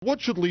What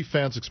should Leaf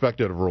fans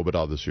expect out of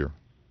Robidas this year?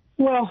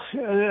 Well,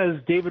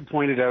 as David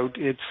pointed out,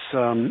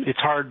 it's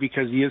hard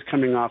because he is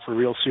coming off a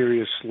real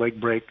serious leg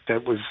break.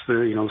 That was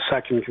the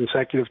second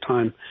consecutive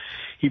time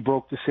he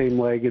broke the same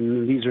leg,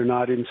 and these are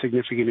not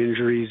insignificant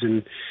injuries.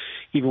 And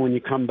even when you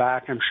come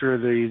back, I'm sure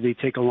they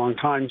take a long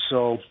time.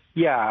 So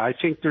yeah, I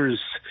think there's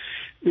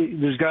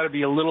got to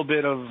be a little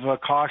bit of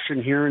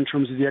caution here in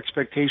terms of the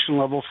expectation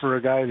level for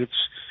a guy that's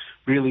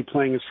really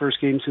playing his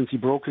first game since he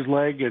broke his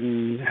leg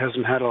and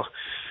hasn't had a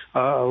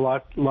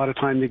lot of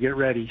time to get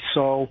ready.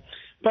 So,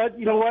 but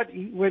you know what?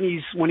 When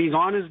he's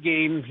on his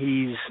game,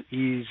 he's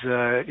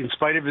in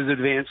spite of his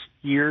advanced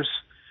years,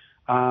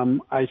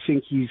 I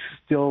think he's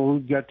still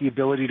got the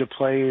ability to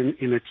play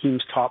in a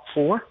team's top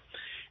four,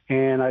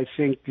 and I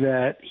think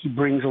that he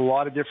brings a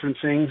lot of different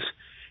things,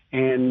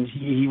 and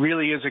he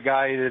really is a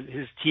guy that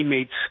his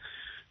teammates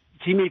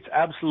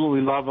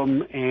absolutely love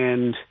him,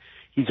 and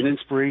he's an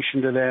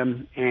inspiration to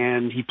them,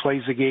 and he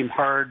plays the game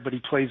hard, but he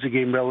plays the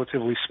game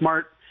relatively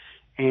smart.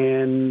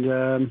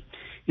 And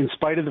in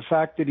spite of the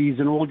fact that he's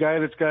an old guy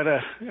that's got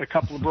a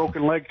couple of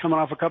broken legs, coming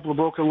off a couple of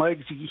broken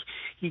legs,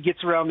 he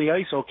gets around the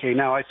ice okay.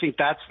 Now, I think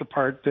that's the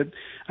part that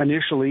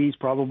initially he's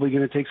probably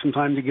going to take some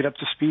time to get up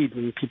to speed,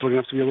 and people are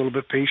going to have to be a little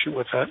bit patient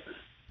with that.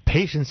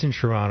 Patience in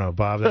Toronto,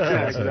 Bob.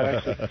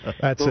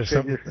 That's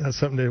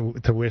something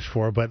to wish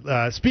for.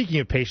 But speaking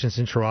of patience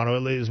in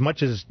Toronto, as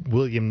much as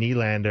William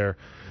Nylander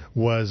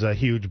was a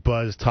huge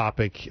buzz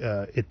topic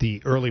at the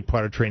early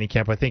part of training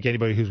camp, I think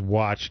anybody who's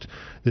watched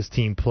this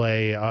team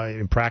play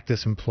in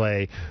practice and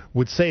play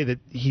would say that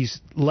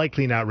he's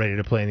likely not ready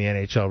to play in the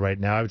NHL right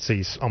now. I would say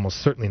he's almost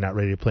certainly not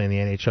ready to play in the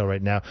NHL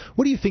right now.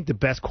 What do you think the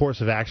best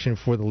course of action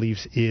for the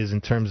Leafs is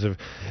in terms of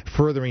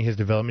furthering his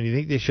development? Do you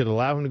think they should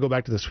allow him to go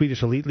back to the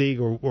Swedish Elite League,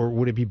 or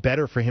would it be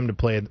better for him to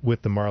play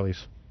with the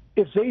Marlies?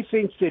 If they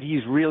think that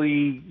he's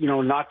really,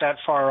 not that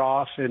far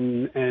off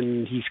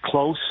and he's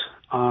close,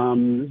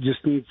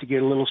 just needs to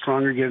get a little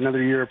stronger, get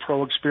another year of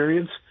pro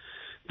experience,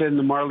 then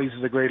the Marlies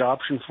is a great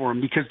option for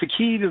him. Because the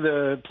key to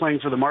the playing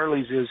for the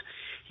Marlies is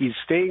he's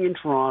staying in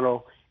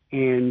Toronto,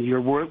 and you're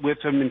with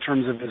him in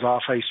terms of his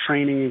off-ice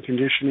training and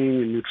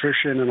conditioning and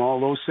nutrition and all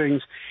those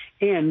things.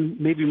 And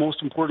maybe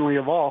most importantly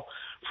of all,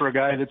 for a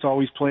guy that's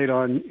always played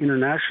on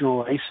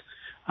international ice,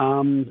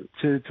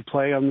 to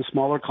play on the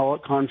smaller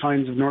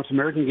confines of North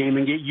American game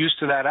and get used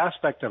to that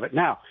aspect of it.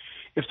 Now,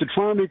 if the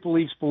Toronto Maple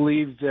Leafs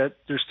believe that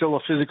there's still a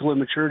physical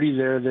immaturity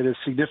there that is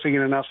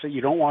significant enough that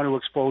you don't want to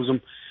expose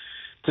them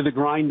to the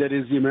grind that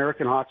is the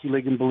American Hockey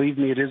League, and believe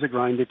me, it is a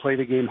grind. They play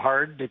the game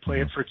hard. They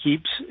play it for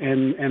keeps,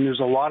 and there's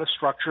a lot of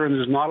structure, and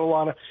there's not a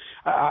lot of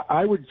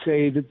I would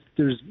say that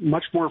there's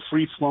much more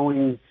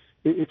free-flowing.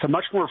 It's a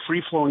much more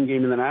free-flowing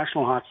game in the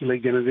National Hockey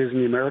League than it is in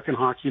the American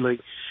Hockey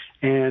League.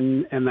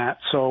 And that.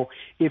 So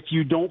if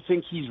you don't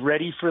think he's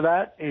ready for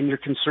that and you're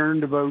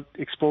concerned about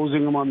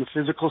exposing him on the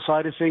physical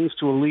side of things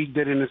to a league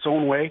that in its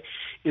own way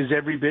is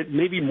every bit,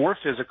 maybe more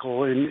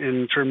physical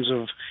in terms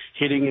of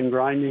hitting and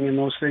grinding and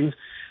those things,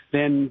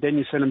 then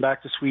you send him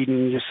back to Sweden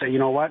and you just say, you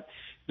know what,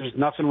 there's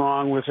nothing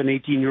wrong with an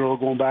 18-year-old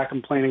going back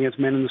and playing against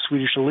men in the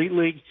Swedish Elite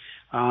League.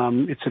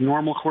 It's a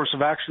normal course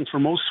of action for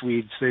most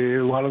Swedes. A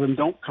lot of them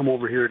don't come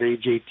over here at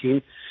age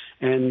 18.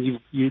 And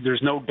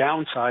there's no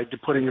downside to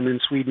putting him in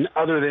Sweden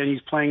other than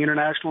he's playing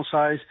international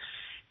size.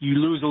 You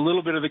lose a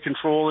little bit of the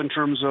control in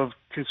terms of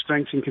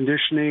strength and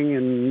conditioning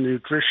and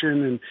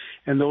nutrition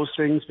and those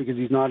things because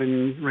he's not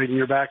right in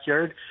your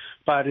backyard.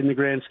 But in the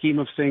grand scheme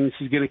of things,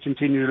 he's going to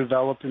continue to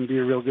develop and be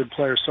a real good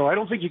player. So I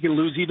don't think you can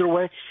lose either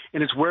way.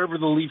 And it's wherever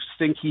the Leafs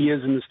think he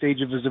is in the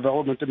stage of his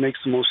development that makes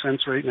the most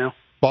sense right now.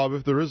 Bob,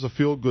 if there is a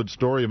feel-good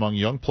story among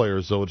young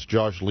players, though, it's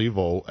Josh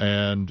Leivo.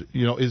 And,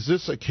 is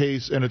this a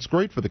case, and it's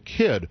great for the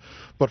kid,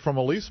 but from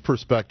a Leafs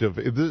perspective,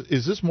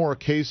 is this more a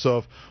case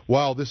of,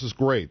 wow, this is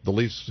great, the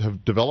Leafs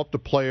have developed a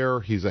player,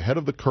 he's ahead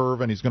of the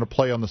curve, and he's going to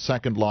play on the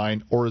second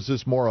line, or is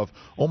this more of,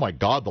 oh, my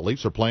God, the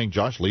Leafs are playing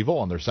Josh Leivo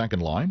on their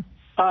second line?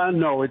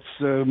 No,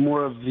 it's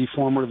more of the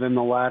former than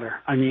the latter.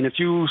 I mean, if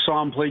you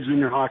saw him play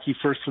junior hockey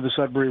first for the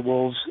Sudbury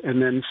Wolves and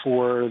then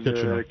for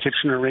the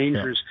Kitchener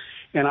Rangers,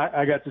 and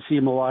I got to see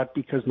him a lot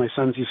because my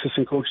son's the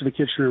assistant coach of the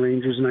Kitchener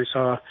Rangers, and I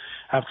saw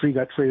after he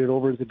got traded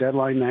over at the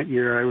deadline that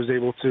year, I was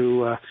able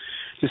to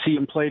see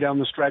him play down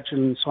the stretch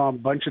and saw him a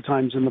bunch of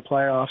times in the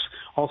playoffs.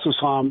 Also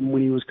saw him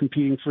when he was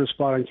competing for a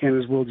spot on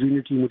Canada's World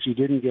Junior Team, which he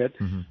didn't get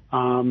in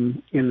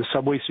the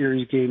Subway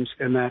Series games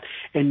and that.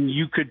 And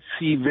you could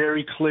see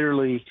very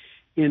clearly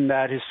in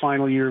that his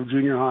final year of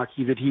junior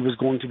hockey that he was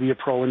going to be a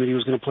pro and that he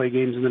was going to play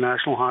games in the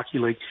National Hockey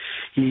League.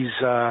 He's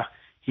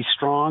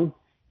strong.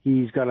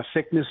 He's got a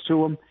thickness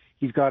to him.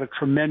 He's got a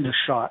tremendous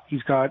shot.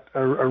 He's got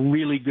a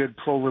really good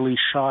pro-release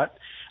shot.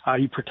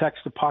 He protects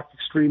the puck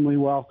extremely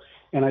well.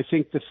 And I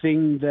think the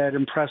thing that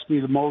impressed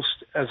me the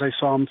most as I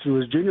saw him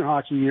through his junior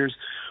hockey years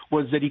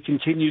was that he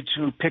continued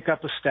to pick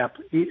up a step.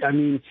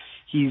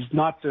 He's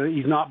not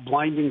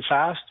blinding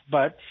fast,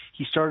 but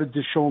he started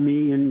to show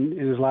me in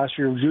his last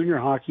year of junior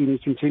hockey, and he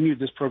continued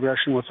this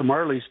progression with the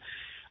Marlies,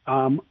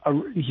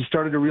 he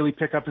started to really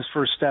pick up his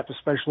first step,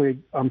 especially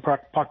on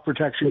puck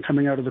protection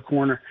coming out of the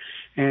corner,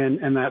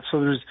 and that.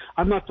 So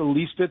I'm not the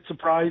least bit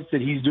surprised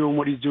that he's doing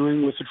what he's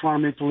doing with the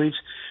Toronto Maple Leafs.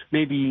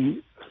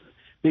 Maybe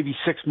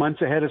 6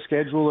 months ahead of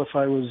schedule if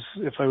I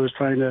was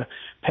trying to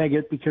peg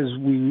it, because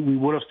we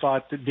would have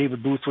thought that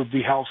David Booth would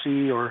be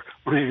healthy, or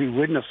maybe we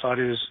wouldn't have thought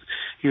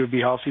he would be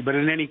healthy. But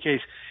in any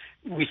case,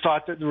 we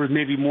thought that there was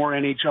maybe more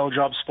NHL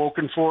jobs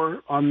spoken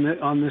for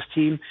on this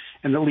team,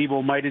 and that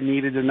Leivo might have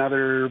needed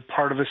another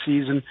part of a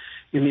season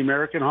in the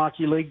American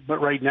Hockey League. But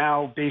right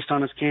now, based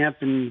on his camp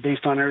and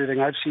based on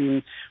everything I've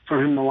seen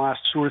from him the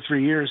last 2 or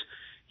 3 years,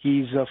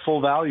 he's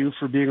full value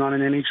for being on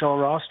an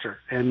NHL roster.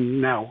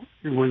 And now,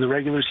 when the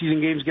regular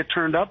season games get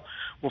turned up,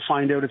 we'll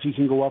find out if he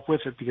can go up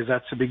with it, because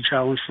that's a big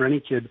challenge for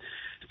any kid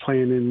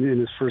playing in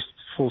his first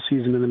full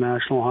season in the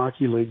National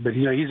Hockey League. But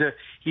he's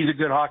a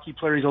good hockey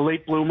player. He's a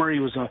late bloomer. He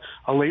was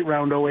a late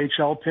round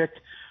OHL pick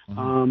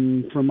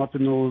from up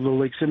in the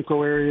Lake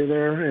Simcoe area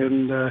there,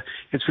 and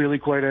it's really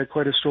quite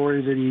a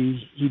story that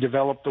he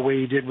developed the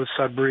way he did with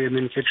Sudbury and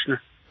then Kitchener.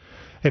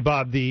 Hey,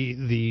 Bob,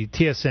 the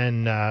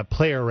TSN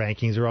player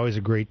rankings are always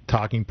a great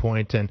talking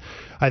point, and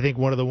I think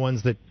one of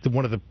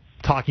the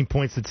talking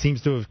points that seems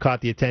to have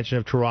caught the attention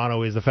of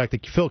Toronto is the fact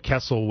that Phil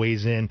Kessel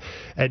weighs in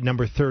at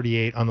number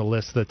 38 on the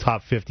list of the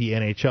top 50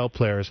 NHL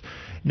players.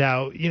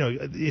 Now,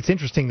 it's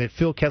interesting that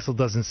Phil Kessel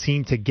doesn't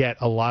seem to get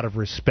a lot of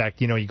respect.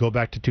 You go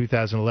back to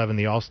 2011,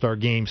 the All-Star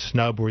Game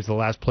snub, where he's the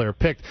last player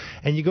picked,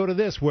 and you go to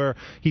this where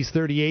he's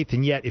 38th,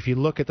 and yet if you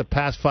look at the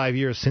past 5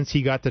 years since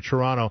he got to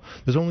Toronto,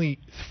 there's only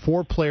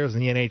 4 players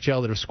in the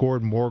NHL that have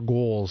scored more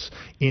goals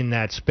in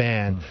that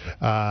span.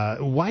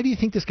 Why do you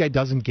think this guy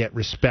doesn't get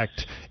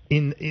respect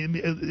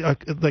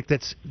like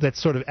that's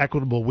sort of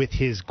equitable with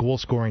his goal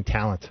scoring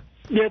talent?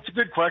 Yeah, it's a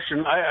good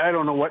question. I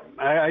don't know what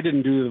I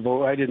didn't do the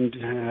vote. I didn't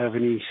have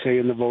any say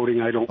in the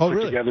voting. I don't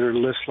put together a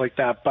list like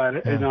that.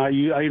 But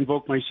I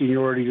invoke my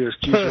seniority to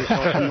excuse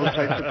myself from those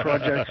types of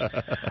projects.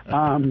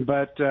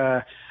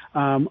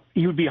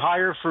 He would be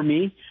higher for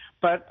me.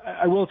 But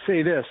I will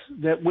say this: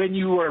 that when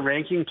you are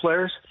ranking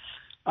players,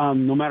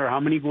 no matter how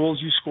many goals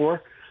you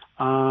score,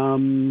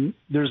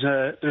 there's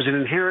an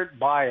inherent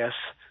bias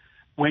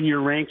when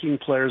you're ranking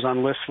players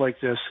on lists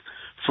like this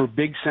for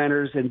big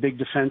centers and big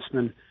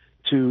defensemen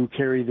to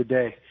carry the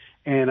day.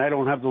 And I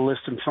don't have the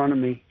list in front of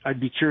me. I'd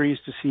be curious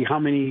to see how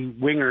many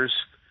wingers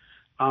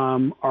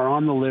are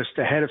on the list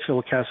ahead of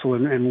Phil Kessel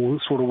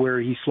and sort of where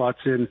he slots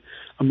in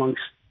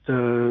amongst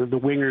the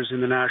wingers in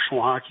the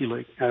National Hockey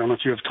League. I don't know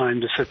if you have time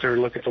to sit there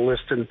and look at the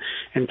list and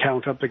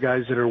count up the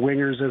guys that are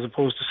wingers as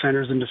opposed to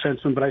centers and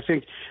defensemen. But I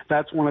think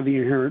that's one of the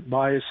inherent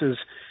biases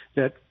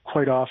that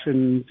quite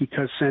often,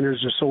 because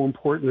centers are so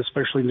important,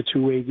 especially in the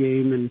two-way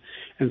game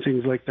and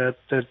things like that,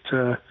 that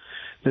the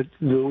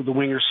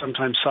wingers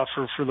sometimes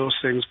suffer for those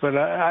things. But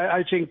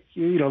I think,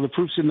 the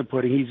proof's in the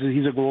pudding.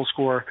 He's a goal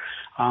scorer.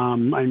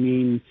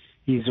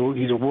 He's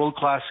a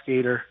world-class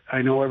skater.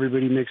 I know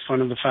everybody makes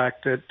fun of the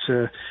fact that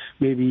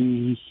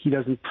maybe he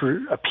doesn't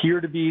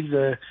appear to be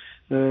the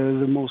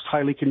most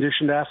highly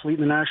conditioned athlete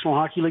in the National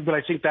Hockey League, but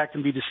I think that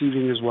can be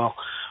deceiving as well.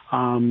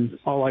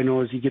 All I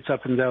know is he gets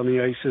up and down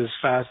the ice as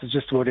fast as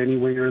just about any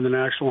winger in the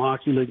National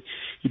Hockey League.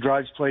 He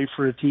drives play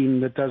for a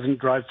team that doesn't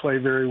drive play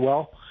very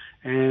well,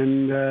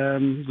 and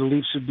the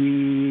Leafs would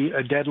be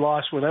a dead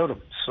loss without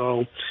him.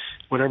 So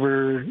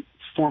whatever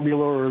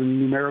formula or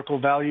numerical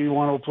value you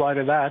want to apply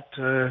to that,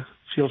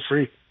 feel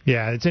free.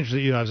 Yeah, it's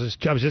interesting. I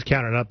was just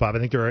counting it up, Bob. I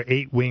think there are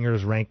 8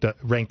 wingers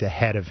ranked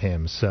ahead of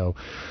him. So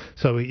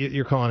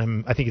you're calling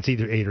him. I think it's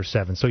either 8 or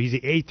 7. So he's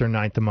the 8th or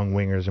 9th among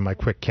wingers in my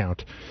quick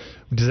count.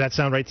 Does that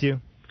sound right to you?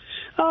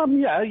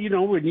 Yeah,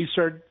 when you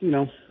start,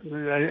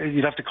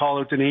 you'd have to call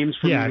out the names.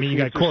 You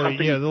got Corey.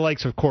 The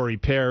likes of Corey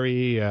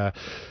Perry. These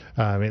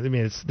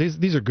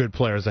are good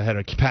players ahead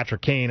of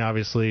Patrick Kane.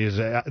 Obviously,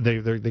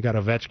 they got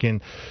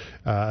Ovechkin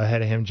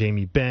ahead of him.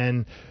 Jamie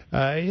Benn.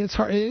 It's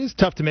hard. It is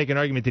tough to make an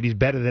argument that he's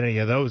better than any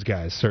of those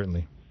guys.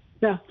 Certainly.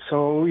 Yeah.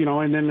 So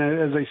and then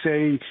as I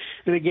say,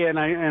 and again,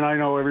 I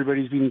know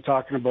everybody's been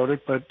talking about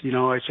it, but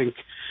I think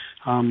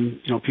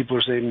people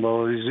are saying,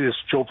 well, is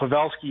Joe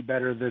Pavelski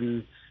better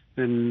than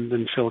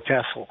Phil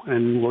Kessel?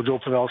 And Joe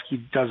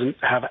Pavelski doesn't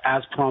have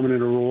as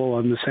prominent a role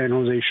on the San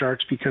Jose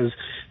Sharks because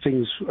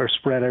things are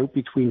spread out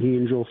between he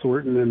and Joe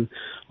Thornton and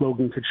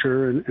Logan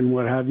Couture and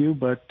what have you.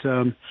 But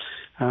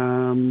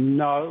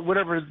no,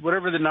 whatever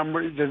the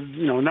number,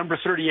 number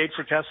 38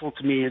 for Kessel,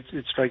 to me,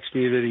 it strikes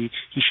me that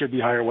he should be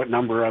higher. What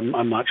number?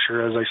 I'm not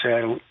sure. As I say,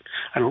 I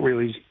don't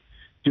really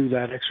do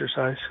that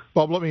exercise.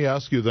 Bob, let me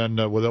ask you then,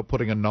 without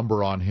putting a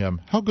number on him,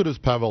 how good is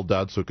Pavel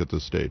Datsyuk at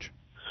this stage?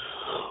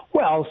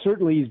 Well,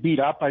 certainly he's beat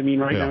up. Right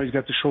now he's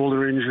got the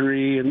shoulder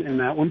injury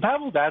and that. When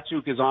Pavel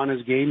Datsyuk is on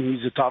his game,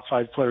 he's a top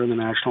 5 player in the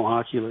National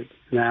Hockey League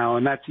now,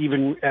 and that's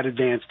even at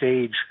advanced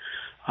age.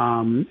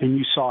 And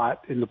you saw it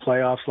in the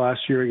playoffs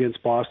last year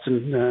against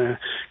Boston, a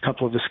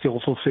couple of the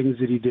skillful things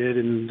that he did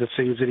and the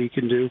things that he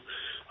can do.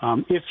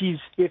 If he's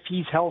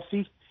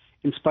healthy,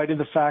 in spite of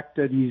the fact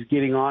that he's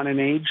getting on in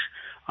age,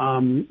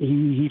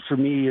 he for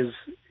me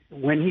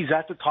when he's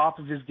at the top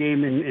of his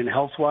game in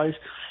health-wise,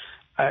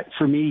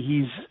 for me,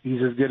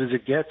 he's as good as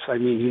it gets. I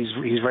mean,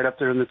 he's right up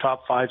there in the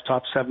top 5,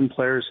 top 7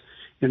 players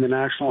in the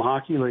National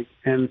Hockey League.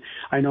 And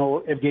I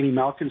know Evgeny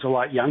Malkin's a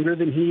lot younger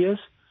than he is.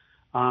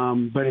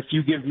 But if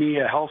you give me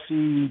a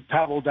healthy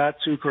Pavel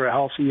Datsyuk or a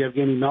healthy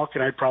Evgeny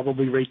Malkin, I'd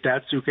probably rate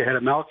Datsyuk ahead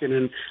of Malkin,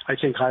 and I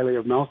think highly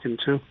of Malkin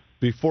too.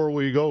 Before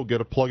we go,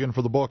 get a plug-in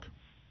for the book.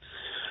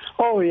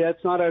 Oh, yeah,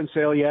 it's not on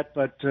sale yet,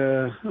 but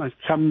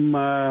come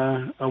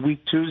a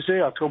week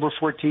Tuesday, October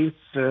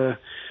 14th,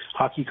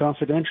 Hockey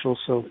Confidential.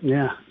 So,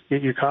 yeah,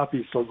 get your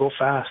copies. So go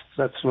fast.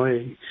 That's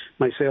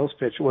my sales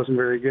pitch. It wasn't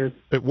very good.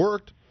 It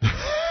worked.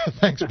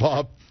 Thanks,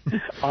 Bob.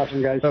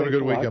 Awesome, guys. Have a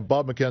good weekend.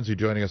 Bob McKenzie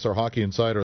joining us, our Hockey Insider.